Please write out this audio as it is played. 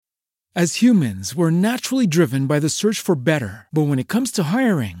As humans, we're naturally driven by the search for better. But when it comes to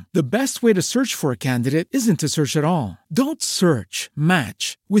hiring, the best way to search for a candidate isn't to search at all. Don't search,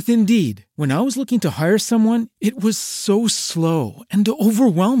 match with Indeed. When I was looking to hire someone, it was so slow and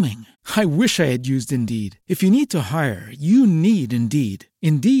overwhelming. I wish I had used Indeed. If you need to hire, you need Indeed.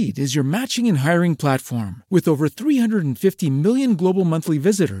 Indeed is your matching and hiring platform with over 350 million global monthly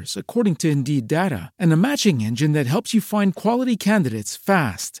visitors, according to Indeed data, and a matching engine that helps you find quality candidates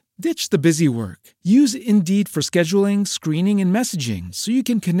fast. Ditch the busy work. Use Indeed for scheduling, screening, and messaging so you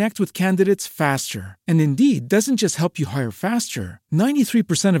can connect with candidates faster. And Indeed doesn't just help you hire faster.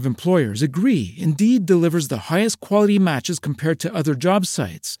 93% of employers agree Indeed delivers the highest quality matches compared to other job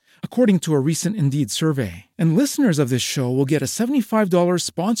sites, according to a recent Indeed survey. And listeners of this show will get a $75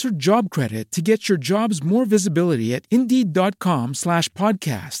 sponsored job credit to get your jobs more visibility at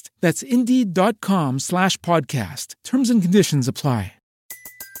Indeed.com/podcast. That's Indeed.com/podcast. Terms and conditions apply.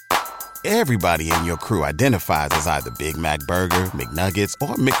 Everybody in your crew identifies as either Big Mac Burger, McNuggets,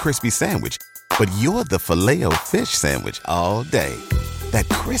 or McCrispy Sandwich. But you're the Filet-O-Fish Sandwich all day. That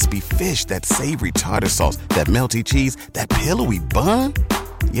crispy fish, that savory tartar sauce, that melty cheese, that pillowy bun.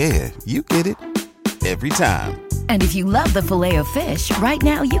 Yeah, you get it. Every time. And if you love the Filet-O-Fish, right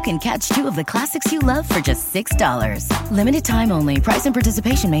now you can catch two of the classics you love for just $6. Limited time only. Price and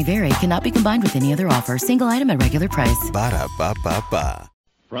participation may vary. Cannot be combined with any other offer. Single item at regular price. Ba-da-ba-ba-ba.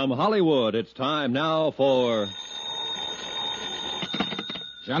 From Hollywood, it's time now for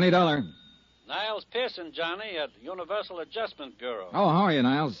Johnny Dollar. Niles Pearson, Johnny, at Universal Adjustment Bureau. Oh, how are you,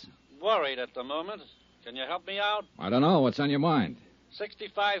 Niles? Worried at the moment. Can you help me out? I don't know. What's on your mind?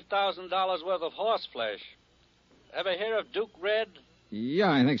 $65,000 worth of horseflesh. Ever hear of Duke Red?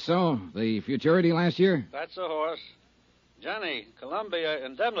 Yeah, I think so. The Futurity last year? That's a horse. Johnny, Columbia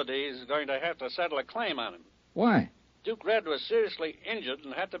Indemnity is going to have to settle a claim on him. Why? Duke Red was seriously injured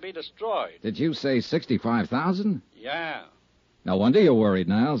and had to be destroyed. Did you say $65,000? Yeah. No wonder you're worried,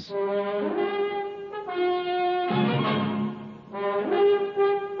 Niles.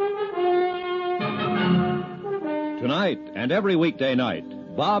 Tonight and every weekday night,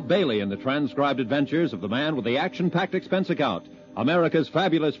 Bob Bailey in the transcribed adventures of the man with the action-packed expense account, America's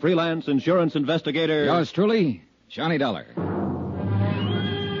fabulous freelance insurance investigator. Yours truly, Johnny Dollar.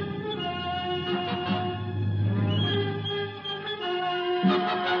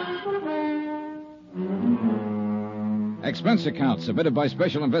 Expense account submitted by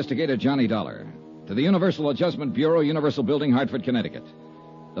Special Investigator Johnny Dollar to the Universal Adjustment Bureau, Universal Building, Hartford, Connecticut.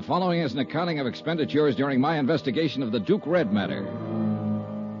 The following is an accounting of expenditures during my investigation of the Duke Red matter.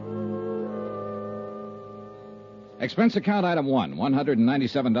 Expense account item 1,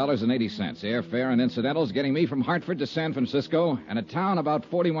 $197.80. Airfare and incidentals getting me from Hartford to San Francisco and a town about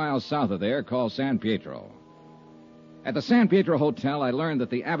 40 miles south of there called San Pietro. At the San Pietro Hotel, I learned that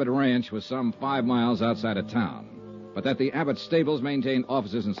the Abbott Ranch was some 5 miles outside of town, but that the Abbott Stables maintained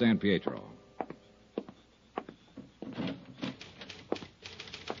offices in San Pietro.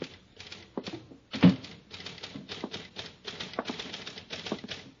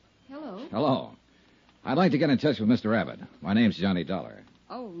 Hello. I'd like to get in touch with Mr. Abbott. My name's Johnny Dollar.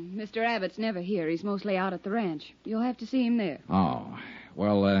 Oh, Mr. Abbott's never here. He's mostly out at the ranch. You'll have to see him there. Oh.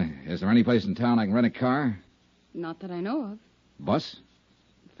 Well, is there any place in town I can rent a car? Not that I know of. Bus?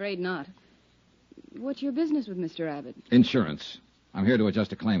 Afraid not. What's your business with Mr. Abbott? Insurance. I'm here to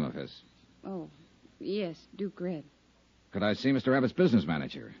adjust a claim of his. Oh, yes, Duke Red. Could I see Mr. Abbott's business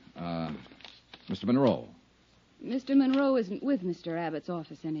manager? Mr. Monroe. Mr. Monroe isn't with Mr. Abbott's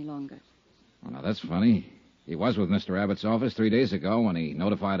office any longer. Well, now, that's funny. He was with Mr. Abbott's office 3 days ago when he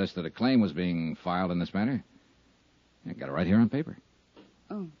notified us that a claim was being filed in this matter. I got it right here on paper.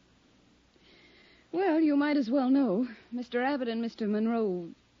 Oh. Well, you might as well know. Mr. Abbott and Mr. Monroe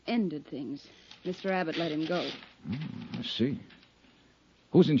ended things. Mr. Abbott let him go. I see.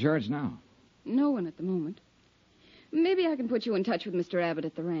 Who's in charge now? No one at the moment. Maybe I can put you in touch with Mr. Abbott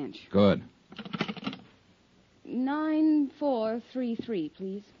at the ranch. Good. 9433,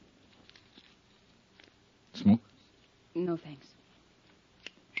 please. Smoke? No, thanks.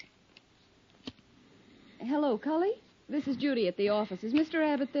 Hello, Cully? This is Judy at the office. Is Mr.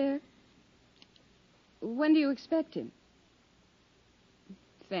 Abbott there? When do you expect him?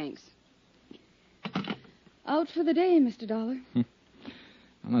 Thanks. Out for the day, Mr. Dollar. I'm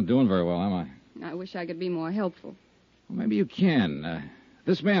not doing very well, am I? I wish I could be more helpful. Well, maybe you can.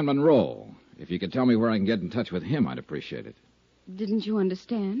 This man, Monroe, if you could tell me where I can get in touch with him, I'd appreciate it. Didn't you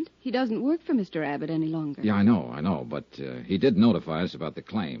understand? He doesn't work for Mr. Abbott any longer. Yeah, I know, but he did notify us about the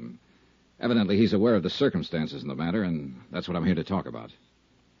claim. Evidently, he's aware of the circumstances in the matter, and that's what I'm here to talk about.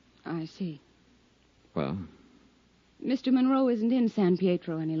 I see. Well? Mr. Monroe isn't in San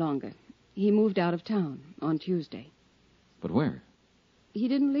Pietro any longer. He moved out of town on Tuesday. But where? He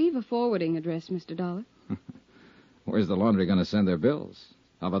didn't leave a forwarding address, Mr. Dollar. Where's the laundry going to send their bills?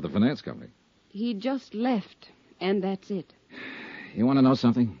 How about the finance company? He just left, and that's it. You want to know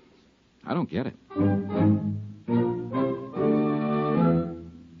something? I don't get it.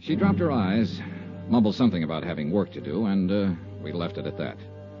 She dropped her eyes, mumbled something about having work to do, and we left it at that.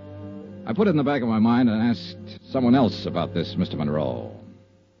 I put it in the back of my mind and asked someone else about this Mr. Monroe.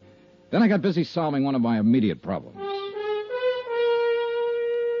 Then I got busy solving one of my immediate problems.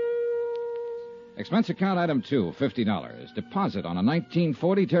 Expense account item 2, $50. Deposit on a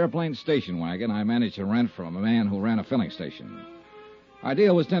 1940 Terraplane station wagon I managed to rent from a man who ran a filling station. Our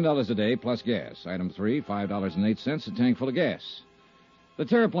deal was $10 a day plus gas. Item 3, $5.08, a tank full of gas. The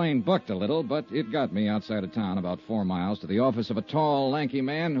Terraplane bucked a little, but it got me outside of town about 4 miles to the office of a tall, lanky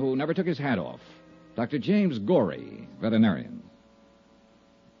man who never took his hat off. Dr. James Gorey, veterinarian.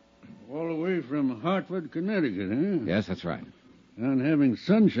 All the way from Hartford, Connecticut, huh? Yes, that's right. And having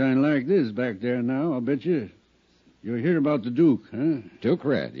sunshine like this back there now, I'll bet you. You're here about the Duke, huh? Duke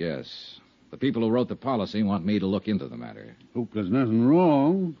Red, yes. The people who wrote the policy want me to look into the matter. Hope there's nothing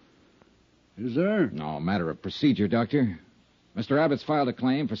wrong. Is there? No, matter of procedure, Doctor. Mr. Abbott's filed a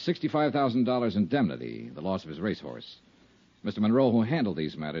claim for $65,000 indemnity, the loss of his racehorse. Mr. Monroe, who handled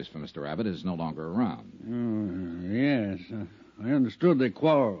these matters for Mr. Abbott, is no longer around. Yes. I understood they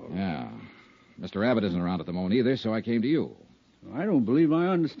quarreled. Yeah. Mr. Abbott isn't around at the moment either, so I came to you. I don't believe I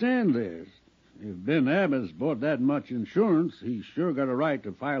understand this. If Ben Abbott's bought that much insurance, he's sure got a right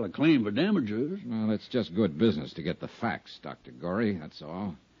to file a claim for damages. Well, it's just good business to get the facts, Dr. Gorey, that's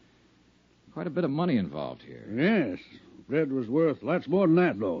all. Quite a bit of money involved here. Yes. Red was worth lots more than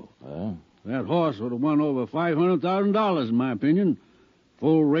that, though. Oh? That horse would have won over $500,000, in my opinion.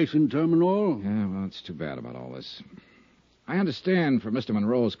 Full racing terminal. Yeah, well, it's too bad about all this. I understand from Mr.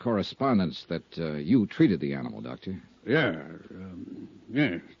 Monroe's correspondence that you treated the animal, Doctor. Yes.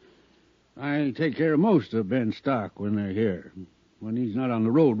 I take care of most of Ben's stock when they're here, when he's not on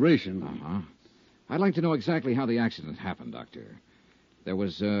the road racing. Uh-huh. I'd like to know exactly how the accident happened, Doctor. There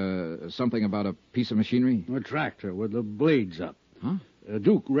was something about a piece of machinery? A tractor with the blades up. Huh?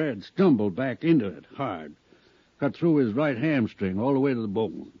 Duke Red stumbled back into it hard. Cut through his right hamstring all the way to the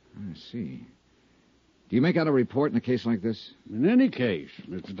bone. I see. Do you make out a report in a case like this? In any case,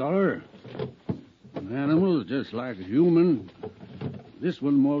 Mr. Dollar, an animal is just like a human. This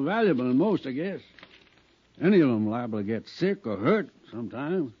one more valuable than most, I guess. Any of them liable to get sick or hurt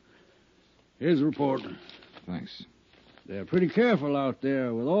sometime. Here's the report. Thanks. They're pretty careful out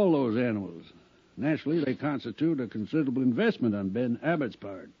there with all those animals. Naturally, they constitute a considerable investment on Ben Abbott's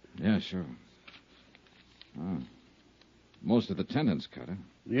part. Yeah, sure. Oh. Most of the tendons cut, huh?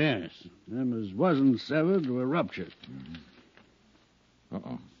 Yes. Them as wasn't severed were ruptured. Mm-hmm.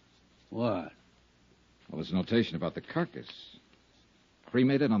 Uh-oh. What? Well, there's a notation about the carcass.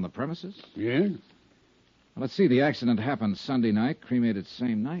 Cremated on the premises? Yeah? Well, let's see. The accident happened Sunday night, cremated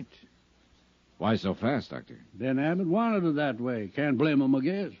same night. Why so fast, Doctor? Ben Abbott wanted it that way. Can't blame him, I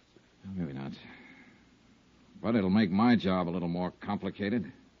guess. Well, maybe not. But it'll make my job a little more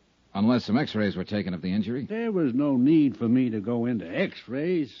complicated. Unless some x-rays were taken of the injury. There was no need for me to go into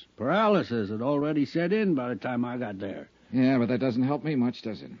x-rays. Paralysis had already set in by the time I got there. Yeah, but that doesn't help me much,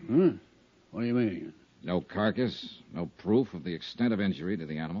 does it? Huh? What do you mean? No carcass, no proof of the extent of injury to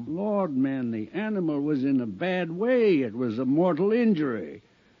the animal. Lord, man, the animal was in a bad way. It was a mortal injury.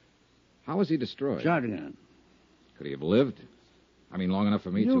 How was he destroyed? Shotgun. Could he have lived? I mean, long enough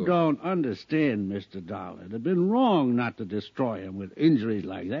for me to... You don't understand, Mr. Dollar. It'd have been wrong not to destroy him with injuries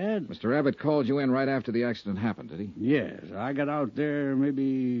like that. Mr. Abbott called you in right after the accident happened, did he? Yes, I got out there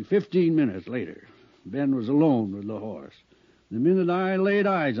maybe 15 minutes later. Ben was alone with the horse. The minute I laid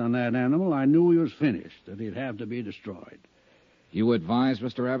eyes on that animal, I knew he was finished, that he'd have to be destroyed. You advised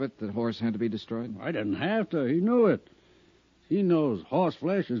Mr. Abbott that the horse had to be destroyed? I didn't have to. He knew it. He knows horse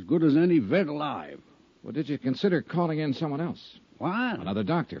flesh as good as any vet alive. Well, did you consider calling in someone else? What? Another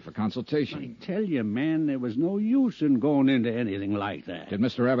doctor for consultation. I tell you, man, there was no use in going into anything like that. Did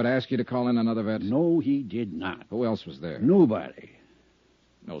Mr. Abbott ask you to call in another vet? No, he did not. Who else was there? Nobody.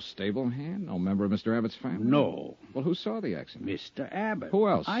 No stable hand? No member of Mr. Abbott's family? No. Well, who saw the accident? Mr. Abbott. Who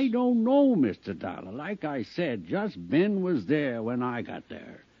else? I don't know, Mr. Dollar. Like I said, just Ben was there when I got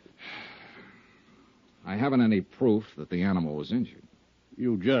there. I haven't any proof that the animal was injured.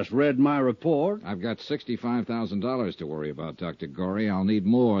 You just read my report? I've got $65,000 to worry about, Dr. Gorey. I'll need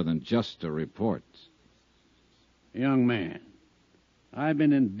more than just a report. Young man, I've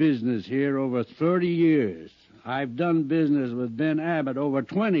been in business here over 30 years. I've done business with Ben Abbott over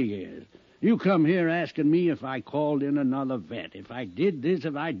 20 years. You come here asking me if I called in another vet, if I did this,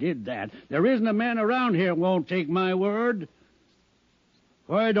 if I did that. There isn't a man around here who won't take my word.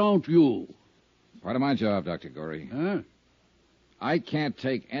 Why don't you? Part of my job, Dr. Gorey. Huh? I can't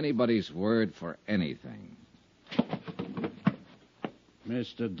take anybody's word for anything.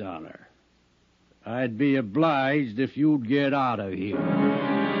 Mr. Dollar, I'd be obliged if you'd get out of here.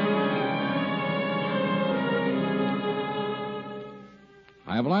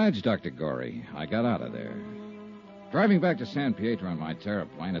 I obliged, Dr. Gorey. I got out of there. Driving back to San Pietro on my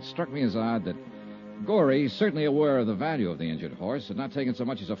terraplane, it struck me as odd that Gorey, certainly aware of the value of the injured horse, had not taken so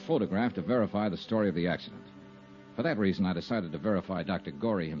much as a photograph to verify the story of the accident. For that reason, I decided to verify Dr.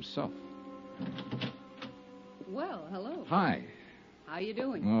 Gorey himself. Well, hello. Hi. How you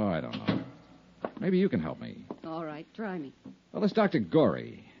doing? Oh, I don't know. Maybe you can help me. All right, try me. Well, this Dr.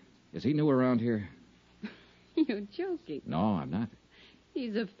 Gorey, is he new around here? You're joking. No, I'm not.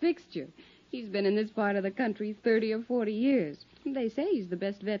 He's a fixture. He's been in this part of the country 30 or 40 years. They say he's the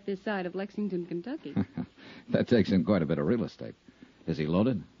best vet this side of Lexington, Kentucky. That takes in quite a bit of real estate. Is he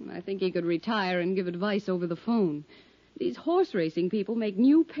loaded? I think he could retire and give advice over the phone. These horse racing people make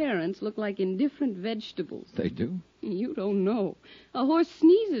new parents look like indifferent vegetables. They do? You don't know. A horse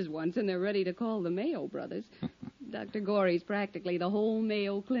sneezes once and they're ready to call the Mayo brothers. Dr. Gorey's practically the whole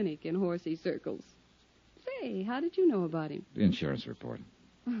Mayo Clinic in horsey circles. Say, how did you know about him? The insurance report.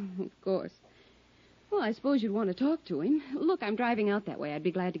 Of course. Well, I suppose you'd want to talk to him. Look, I'm driving out that way. I'd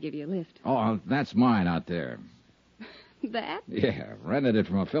be glad to give you a lift. Oh, that's mine out there. That? Yeah, rented it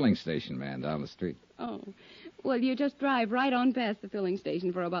from a filling station man down the street. Oh. Well, you just drive right on past the filling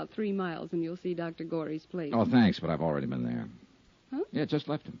station for about 3 miles, and you'll see Dr. Gorey's place. Oh, thanks, but I've already been there. Huh? Yeah, just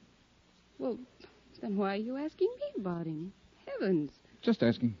left him. Well, then why are you asking me about him? Heavens. Just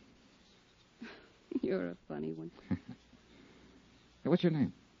asking. You're a funny one. Hey, what's your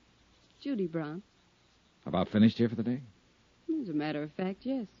name? Judy Brown. About finished here for the day? As a matter of fact,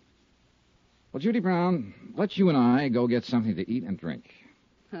 yes. Well, Judy Brown, let's you and I go get something to eat and drink.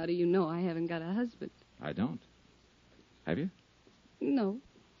 How do you know I haven't got a husband? I don't. Have you? No.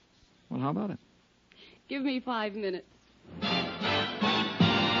 Well, how about it? Give me 5 minutes.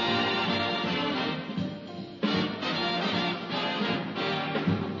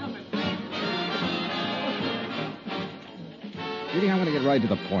 Judy, I want to get right to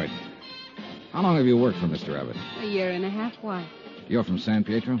the point. How long have you worked for Mr. Abbott? 1.5 years. Why? You're from San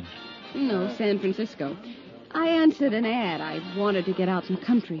Pietro? No, San Francisco. I answered an ad. I wanted to get out in the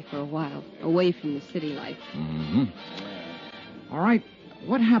country for a while, away from the city life. Mm-hmm. All right.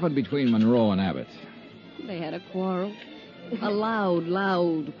 What happened between Monroe and Abbott? They had a quarrel. A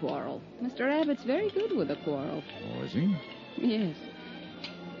loud quarrel. Mr. Abbott's very good with a quarrel. Oh, is he? Yes.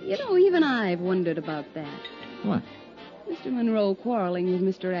 You know, even I've wondered about that. What? Mr. Monroe quarreling with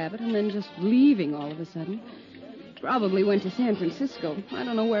Mr. Abbott and then just leaving all of a sudden. Probably went to San Francisco. I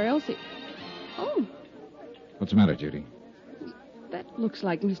don't know where else he... Oh. What's the matter, Judy? That looks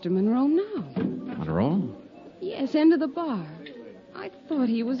like Mr. Monroe now. Monroe? Yes, end of the bar. I thought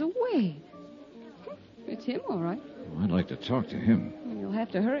he was away. It's him, all right. Well, I'd like to talk to him. You'll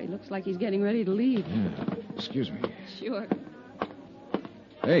have to hurry. Looks like he's getting ready to leave. Yeah. Excuse me. Sure.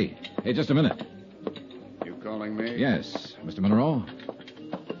 Hey, just a minute. You calling me? Yes. Mr. Monroe?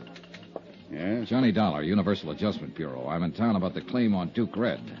 Yes? Johnny Dollar, Universal Adjustment Bureau. I'm in town about the claim on Duke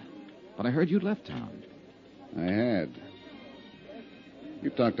Red. But I heard you'd left town. I had. You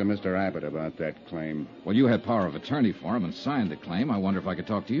talked to Mr. Abbott about that claim. Well, you had power of attorney for him and signed the claim. I wonder if I could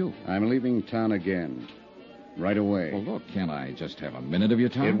talk to you. I'm leaving town again. Right away. Well, look, can't I just have a minute of your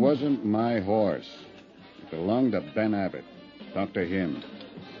time? It wasn't my horse. It belonged to Ben Abbott. Talk to him.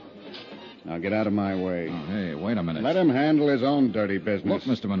 Now get out of my way. Oh, hey, wait a minute. Let him handle his own dirty business.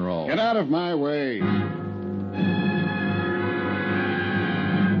 Look, Mr. Monroe. Get out of my way.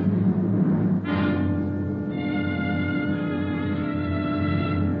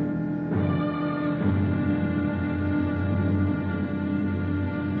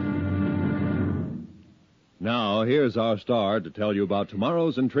 Now, here's our star to tell you about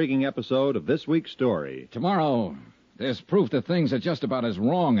tomorrow's intriguing episode of this week's story. Tomorrow, there's proof that things are just about as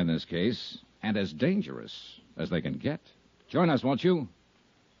wrong in this case and as dangerous as they can get. Join us, won't you?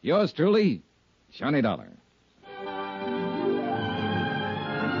 Yours truly, Johnny Dollar.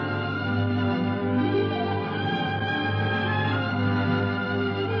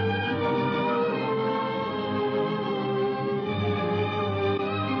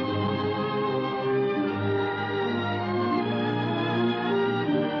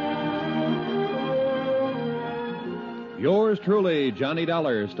 Yours truly, Johnny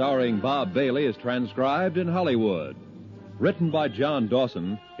Dollar, starring Bob Bailey, is transcribed in Hollywood. Written by John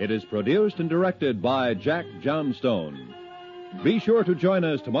Dawson, it is produced and directed by Jack Johnstone. Be sure to join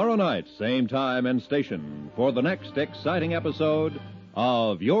us tomorrow night, same time and station, for the next exciting episode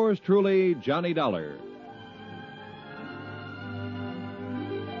of Yours Truly, Johnny Dollar.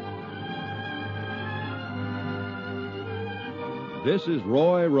 This is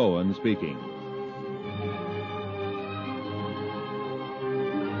Roy Rowan speaking.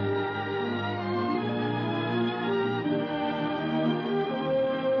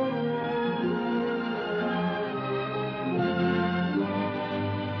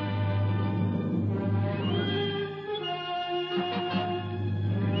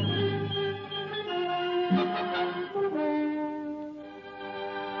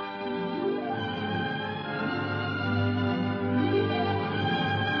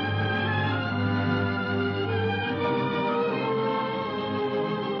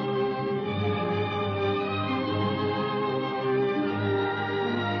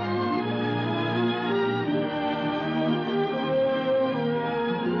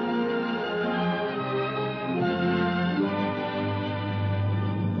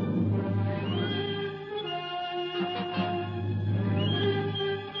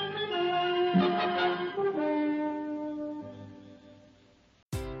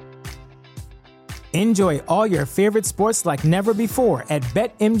 Enjoy all your favorite sports like never before at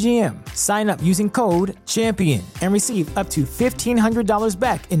BetMGM. Sign up using code CHAMPION and receive up to $1,500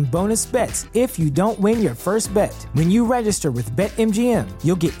 back in bonus bets if you don't win your first bet. When you register with BetMGM,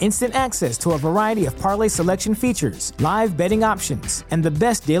 you'll get instant access to a variety of parlay selection features, live betting options, and the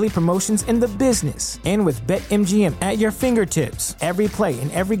best daily promotions in the business. And with BetMGM at your fingertips, every play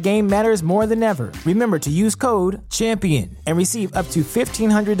and every game matters more than ever. Remember to use code CHAMPION and receive up to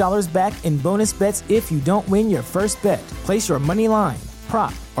 $1,500 back in bonus bets if you don't win your first bet. Place your money line,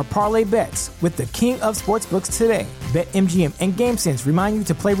 prop, or parlay bets with the king of sportsbooks today. BetMGM and GameSense remind you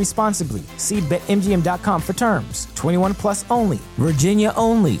to play responsibly. See BetMGM.com for terms. 21 plus only. Virginia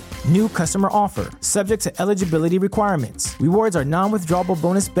only. New customer offer. Subject to eligibility requirements. Rewards are non-withdrawable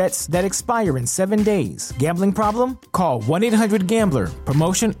bonus bets that expire in 7 days. Gambling problem? Call 1-800-GAMBLER.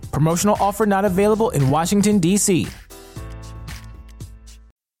 Promotional offer not available in Washington, D.C.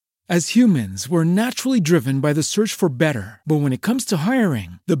 As humans, we're naturally driven by the search for better. But when it comes to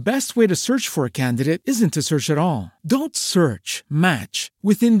hiring, the best way to search for a candidate isn't to search at all. Don't search, match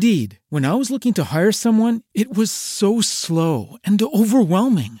with Indeed. When I was looking to hire someone, it was so slow and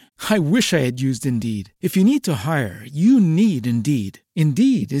overwhelming. I wish I had used Indeed. If you need to hire, you need Indeed.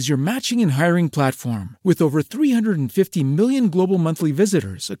 Indeed is your matching and hiring platform with over 350 million global monthly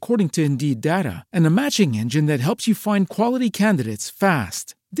visitors, according to Indeed data, and a matching engine that helps you find quality candidates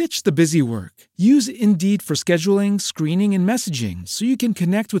fast. Ditch the busy work. Use Indeed for scheduling, screening, and messaging so you can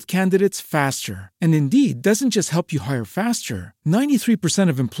connect with candidates faster. And Indeed doesn't just help you hire faster. 93%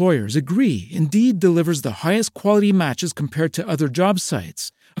 of employers agree Indeed delivers the highest quality matches compared to other job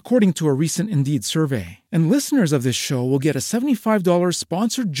sites, according to a recent Indeed survey. And listeners of this show will get a $75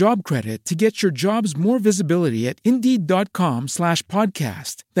 sponsored job credit to get your jobs more visibility at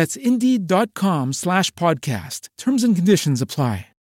Indeed.com/podcast. That's Indeed.com/podcast. Terms and conditions apply.